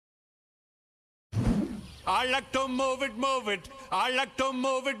I like to move it, move it. I like to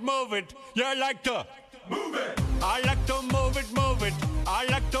move it, move it. You like to move it. I like to move it, move it. I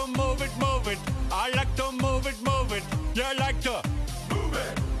like to move it, move it. I like to move it, move it. You like to move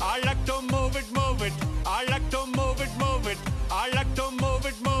it. I like to move it, move it. I like to move it, move it. I like to move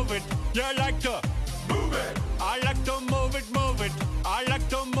it, move it. You like to move it. I like to move it, move it. I like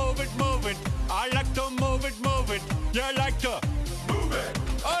to move it, move it. I like to move it, move it. You like to move it.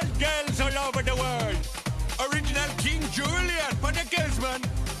 All girls all over the world. Original King Julian for the girls, man.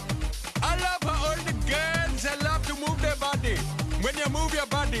 I love how all the girls I love to move their body. When you move your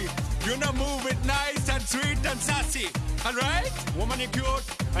body, you know move it nice and sweet and sassy. Alright? Woman, you cute,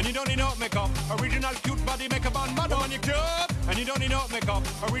 and you don't need no makeup. Original cute body makeup on model. Woman, you cute, and you don't need no makeup.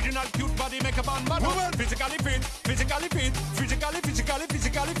 Original cute body makeup on model. Woman, physically fit, physically fit, physically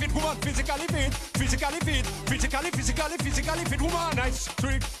fit. Woman, physically fit, physically fit. Woman, nice,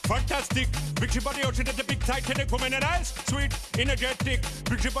 sweet, fantastic. Big shape body ocean at the big tight headache. Woman, nice, sweet, energetic.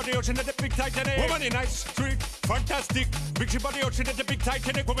 Big shape body ocean at the big tight headache. Woman, nice, sweet, fantastic. Big shape body ocean at the big tight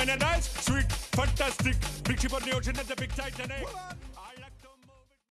headache. Woman, nice, sweet, fantastic. Big shape body ocean at the big tight headache.